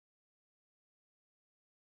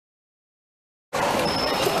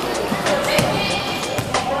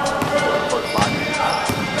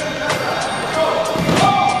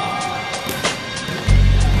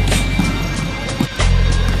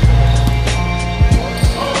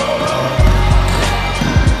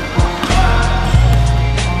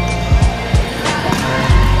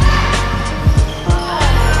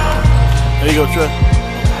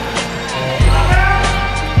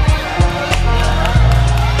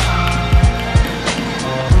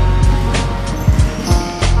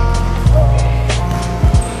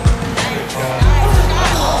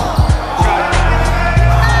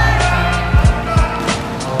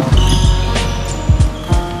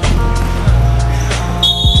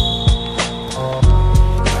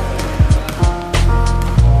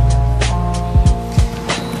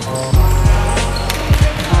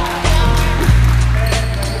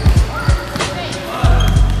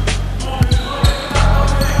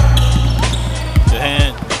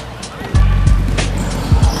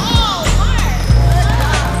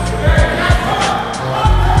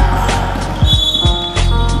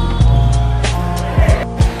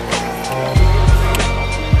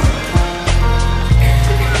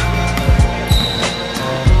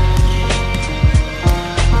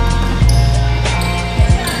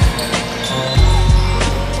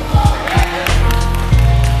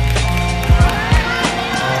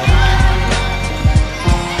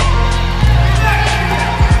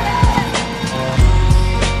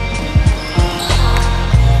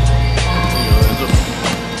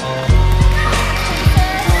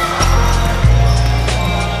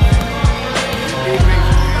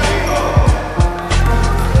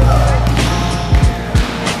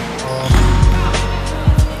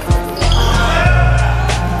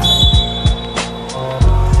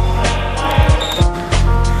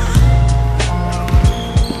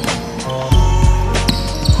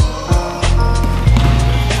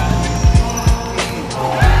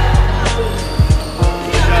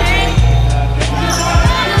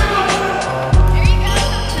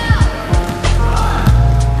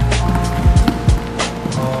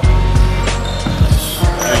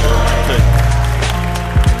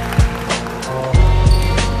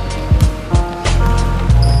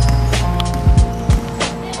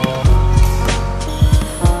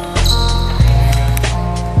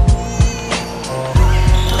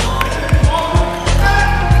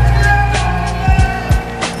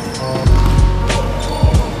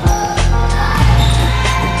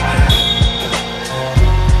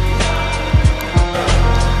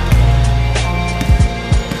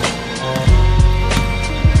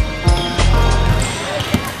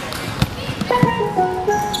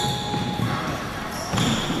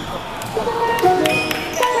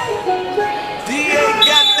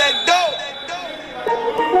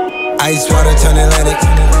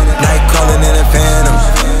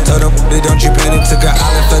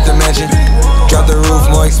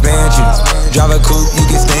Drive a coupe, you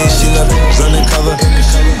can stand. She love it, undercover.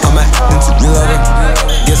 I'm a you love her.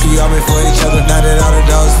 Guess we all meant for each other. Now that all the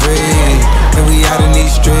dogs free, and we out in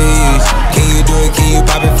these streets. Can you do it? Can you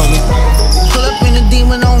pop it for me? Pull up in a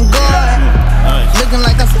demon on guard, looking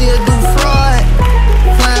like I still do fraud.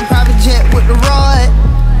 Flying private jet with the rod.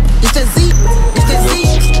 It's that Z, it's that Z.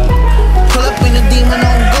 Pull up in a demon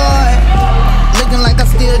on guard, looking like I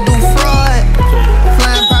still do fraud.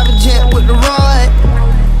 Flying private jet with the rod.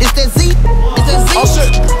 It's that Z, it's that Z. Oh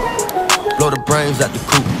shit. Blow the brains out the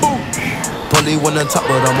coop. Pully one on top,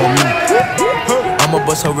 but I'm on mute. I'ma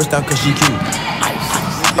bust her wrist down cause she cute.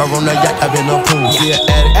 Or on the yacht, I've been on pool. She an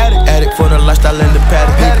addict for the lifestyle and the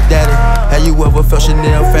paddock. Daddy, have you ever felt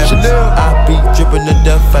Chanel fabric? I be dripping to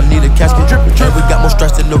death, I need a casket. And we got more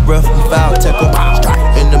strikes in the rough, we foul tackle.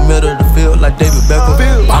 In the middle of the field like David Beckham.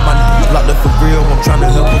 All my niggas locked up for real, I'm trying to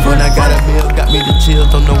help them. When I got a meal, got me the chills,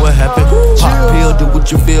 don't know what happened. Pop pill, do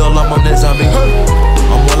what you feel, I'm on that zombie.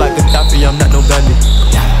 I'm more like Gaddafi, I'm not no Gandhi.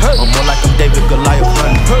 I'm more like I'm David Goliath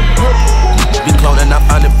running. Be cloning, I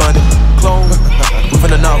find it funny. Clone. We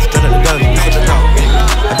finna know, straight out the gun. We finna know.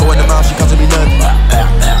 I go in the mouth, she costing me nothing.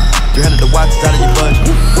 300 the watch is out of your budget.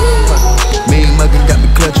 Mean muggin' got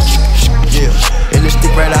me clutching. Yeah, and this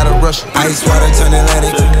stick right out of Russia. Ice water turn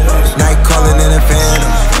Atlantic. Night calling in a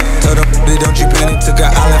phantom. Told her, don't you panic. Took her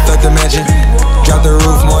island, left the mansion. Drop the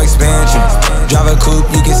roof, more expansion. Drive a coupe,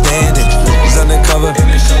 you can stand it. It's undercover.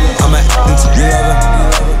 I'm a you love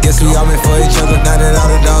her. Guess we all meant for each other. Now that all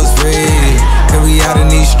the dogs free, and we out in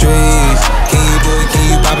these streets. Can you do it? Can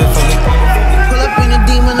you pop it for me? Pull up in a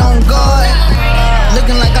demon on guard,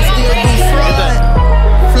 looking like I still do fraud.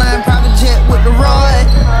 Flying private jet with the rod.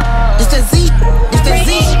 It's that Z, it's that Z.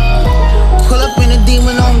 Pull up in a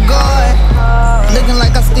demon on guard, looking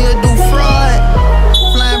like I still do fraud.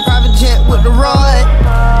 Flying private jet with the rod.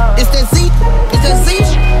 It's that Z, it's that Z.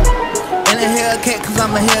 And a Hellcat cause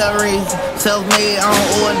I'm a hell raiser. Self-made, I don't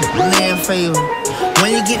order, land favor. When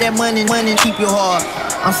you get that money, keep your heart.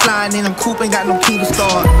 I'm sliding in a coupe, ain't got no key to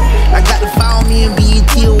start. I got to follow me in BET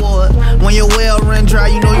Award. When your well run dry,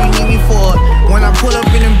 you know you need me for it. When I pull up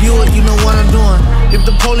in a Buick, you know what I'm doing. If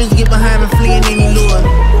the police get behind me, fleeing any lure.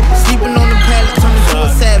 Sleeping on the pallet, turning to a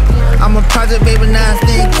savage. I'm a project baby, now I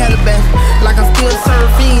stay in Calabash. Like I'm still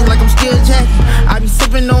surfing, like I'm still Jackie. I be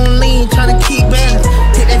sipping on lean, trying to keep balance.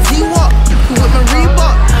 Take that Z-Walk, with my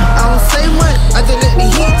Reebok. I don't say much, I just let the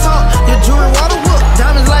heat talk. Your jewelry water whoop,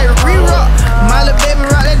 diamonds like a re-rock. My little baby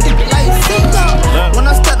rock that dick like Sicko. When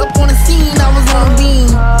I stepped up on the scene, I was on a beam.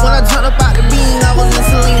 When I jumped up out the beam, I was in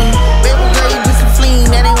saline. Baby girl, you just a fleen,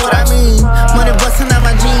 that ain't what I mean. Money busting out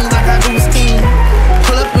my jeans like I do steam.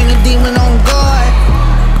 Pull up in a demon on guard,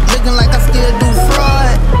 looking like I still do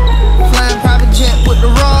fraud. Flying private jet with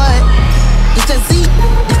the rod. It's that Z,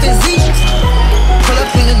 it's that Z.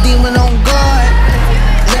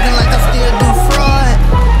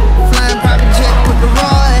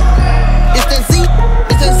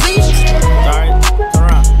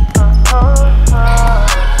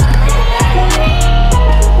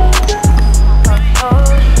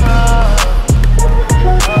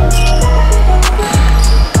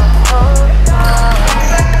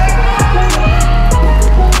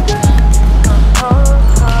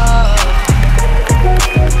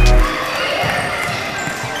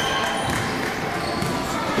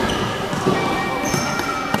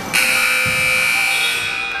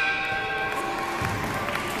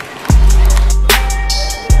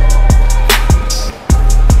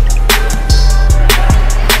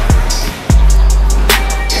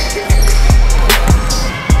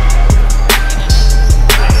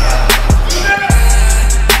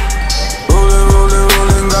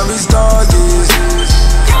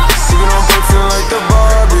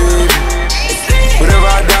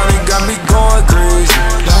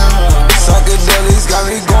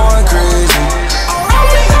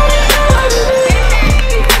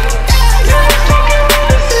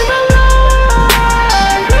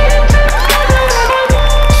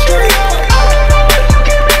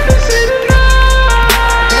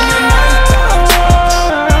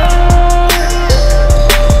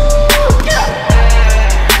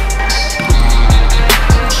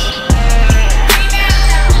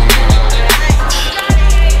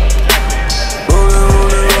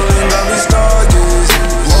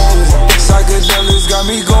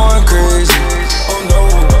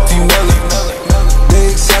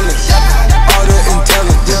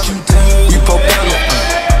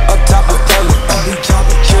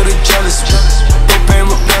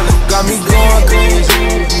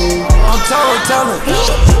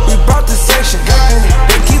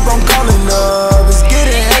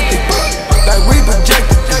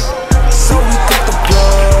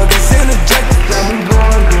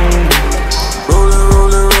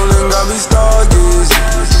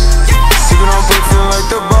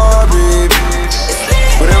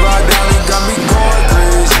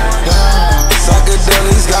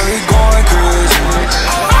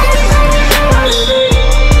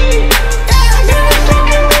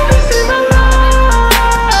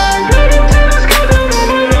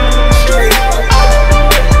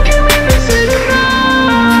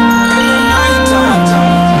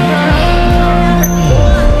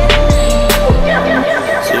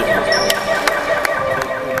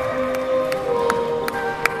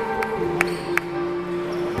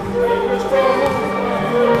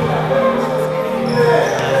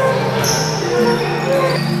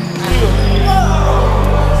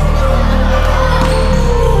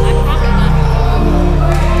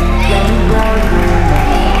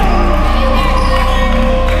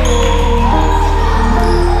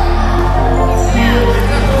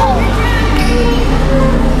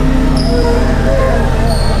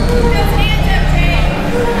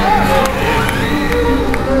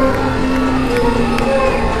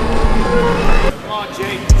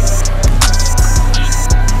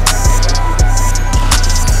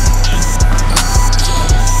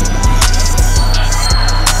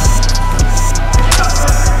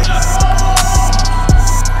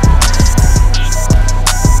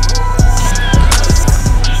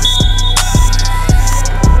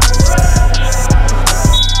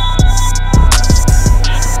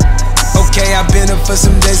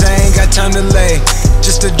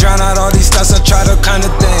 Just to drown out all these thoughts, I tried all kind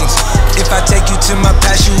of things. If I take you to my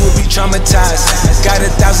past, you will be traumatized. Got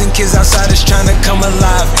 1,000 kids outside that's trying to come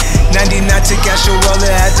alive. 99 took out your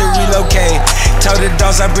roller, had to relocate. Tell the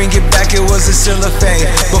dogs I bring it back, it was a silver fade.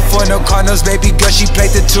 Before no Cardinals, baby girl, she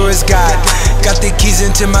played the tourist guide. Got the keys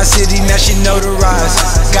into my city, now she notarized.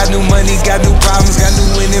 Got new money, got new problems, got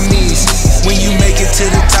new enemies. When you make it to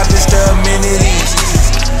the top, it's the amenities.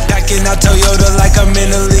 Packing out Toyota like I'm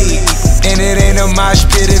in the league. And it ain't a mosh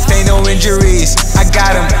pit if ain't no injuries. I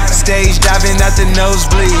got him, stage diving out the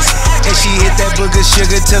nosebleeds. And she hit that booger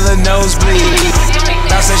sugar till her nose bleed.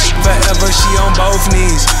 Bounce that shit forever, she on both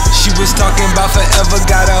knees. She was talking about forever,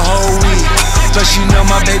 got a whole week. Plus you know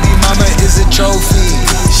my baby mama is a trophy.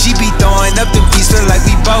 She be throwing up the beats, feel like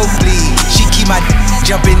we both bleed. She keep my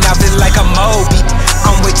jumping out, feel like I'm Moby.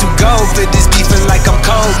 I'm way too gold for this beef, feel like I'm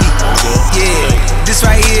Kobe. Yeah, this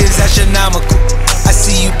right here is astronomical. I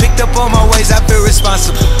see you picked up on my ways, I feel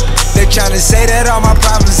responsible. They're trying to say that all my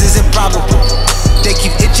problems is improbable. They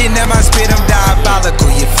keep itching at my spit, I'm diabolical,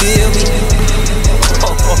 you feel me?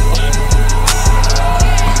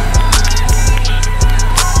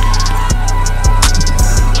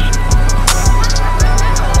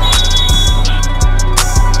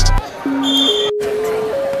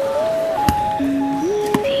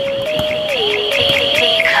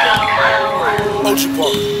 Ocean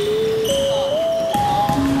Park.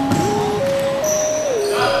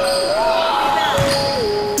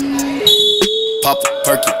 Pop a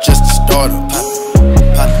perky just to start up.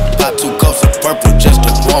 Pop 2 cups of purple just to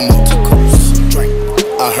warm up. 2 cups. Drink.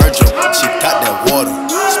 I heard you, she got that water.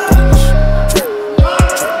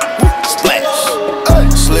 Splash.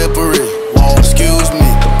 Splash. Slippery. Excuse me,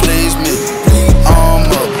 please me. I'm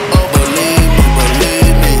up.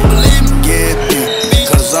 Believe me. Get me.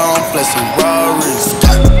 Cause I'm flexing Rarries.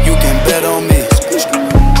 You can bet on me.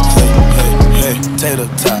 Hey, tater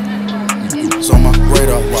tot. It's on my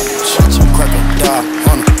radar watch. Crack a die,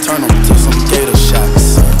 turn them to some gator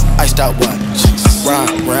shots. Iced out watch.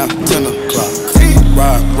 Ride round 10 o'clock.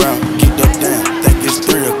 Ride round, keep the damn. Think it's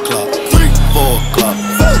 3 o'clock. 4 o'clock.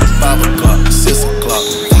 5 o'clock. 6 o'clock.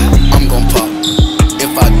 I'm gon' pop.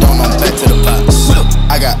 If I don't, I'm back to the pots.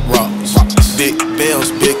 I got rocks. Big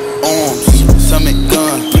bells, big arms. Summit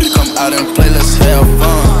gun. Come out and play, let's have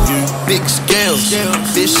fun. Big scales,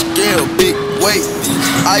 fish scale, big weight.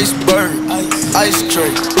 Iceberg, ice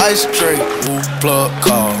tray, plug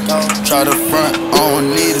call. Try to front, I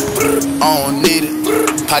don't need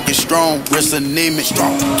it. Pocket strong, wrist anemic.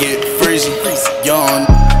 Get freezing, yawn,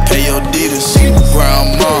 pay your deeders.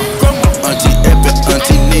 Grandma, Auntie Epic,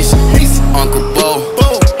 Auntie Nisa, Uncle Bo,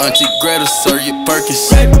 Auntie Greta, serve your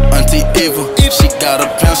Perkins. Auntie Eva, she got a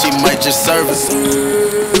pound, she might just serve us.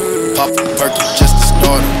 Pop a perky just to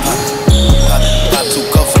start it. Pop 2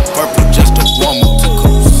 cups of purple just to warm up. 2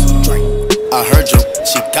 cups. Drink. I heard you,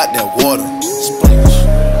 she got that water. Splash.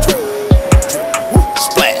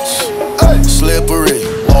 Splash. Slippery.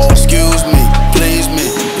 Excuse me, please me.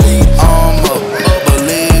 I'm up.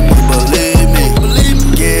 Believe me.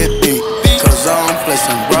 Get beat. Cause I'm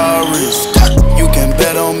flexing Rarries. You can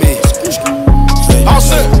bet on me. All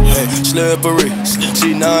set. Slippery.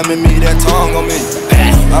 She numbing me, that tongue on me.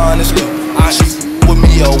 Honestly, she with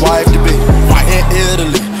me, a wife to be. In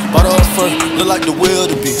Italy, but her first look like the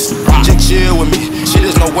wildebeest. Just chill with me, shit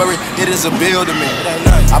is no worry, it is a bill to me.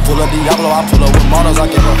 I pull up Diablo, I pull up with models, I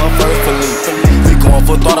give her first fillet. We going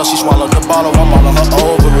for daughter, she swallowed the bottle, I'm all on her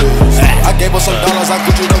ovaries. I gave her some dollars, I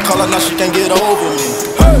could you the color, now she can't get over me.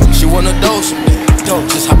 She wanna dose with me,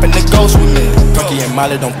 just hop in the ghost with me. Perky and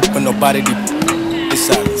Molly don't fuck with nobody, it's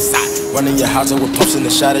silent. Running your house with pumps in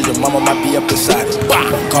the shot of your mama might be up inside it.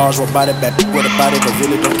 Cars robotic, back with a body, but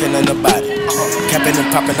really don't care nothing about it. Capping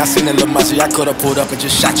and popping, I seen a little muscle, I could've pulled up and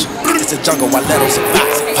just shot you. It's a jungle, I let them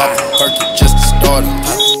survive. Pop a perky just to start it.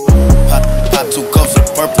 Pop 2 cups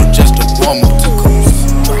of purple just to warm up. 2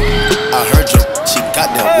 cups. I heard you, she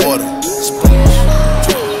got that water.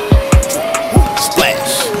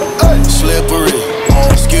 Splash. Slippery.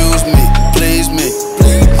 Excuse me, please me.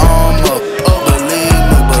 I'm up.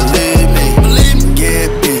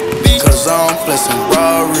 Flexing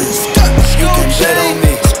Rarries, you can bet on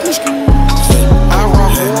me. I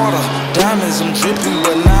rock water, diamonds I'm dripping,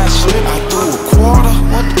 but not slip. I threw a quarter,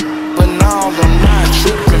 but now I'm not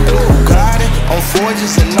tripping. Bugatti on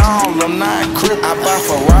forges and all I'm not crippin'. I buy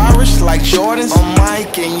Ferraris like Jordans on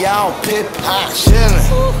Mike and y'all Pip.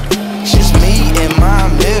 Chillin', just me and my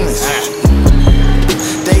business.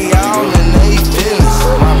 They all in they feelings.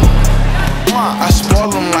 I spoil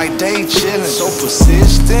them like they chillin'. So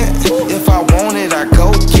persistent, if I want it, I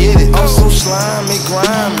go get it. I'm so slimy,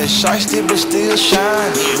 grimy, shiesty but still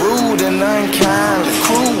shiny, rude and unkindly.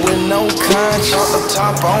 no conscience. Off the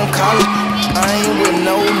top on collar, I ain't with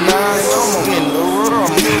no nonsense. In the room,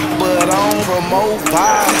 but I don't promote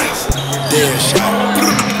violence. Dead shot,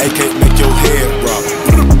 AK make your head rock.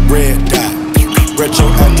 Red dot, retro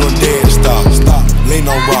after dead stop. Lean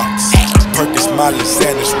on rocks, Perkins, Molly,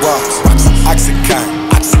 Sanders, rocks. Oxycontin,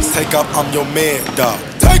 take up, I'm your mad dog.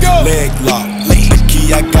 Leg lock, the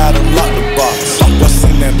key, I got unlock the box. What's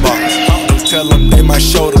in that box? Don't tell them they might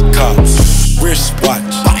show the cops.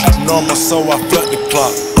 Wristwatch, abnormal, so I flood the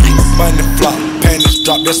clock. Money flop, panties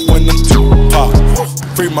drop, that's when them pop.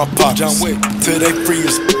 Free my pops, till they free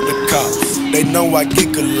us the cops. They know I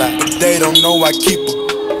geek a lot, but they don't know I keep a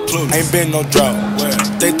ain't been no drought.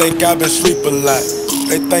 They think I been sleep a lot.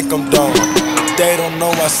 They think I'm dumb. They don't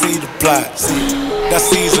know I see the plot. That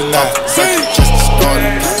season now. Just a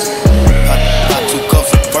starter. Got 2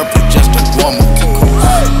 cups of purple just to warm up.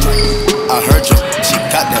 I heard you, she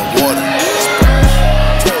got that water.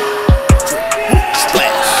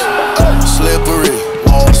 Splash, slippery.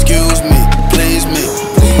 Excuse me, please me.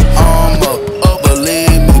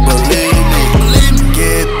 Believe me.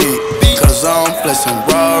 Get beat, cause I'm flexing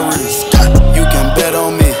Rarries. You can bet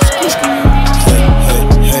on me.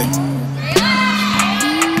 Hey.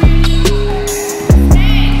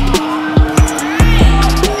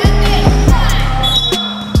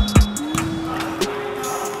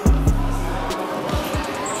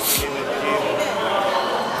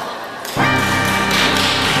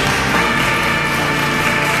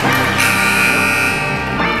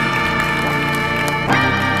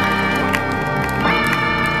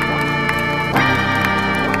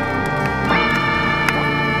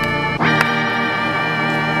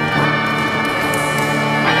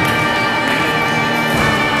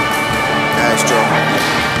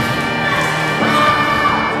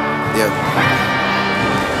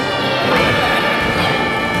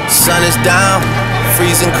 Sun is down,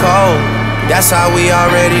 freezing cold. That's how we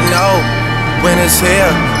already know. Winter's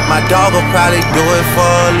here, my dog will probably do it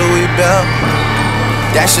for Louis Bell.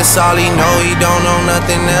 That's just all he know, he don't know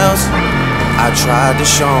nothing else. I tried to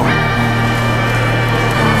show him.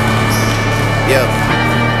 Yeah,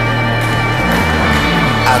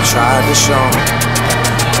 I tried to show him.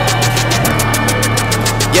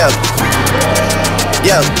 Yeah.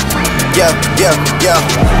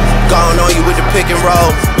 Gone on you with the pick and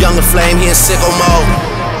roll. Younger flame, he in sicko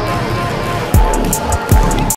mode.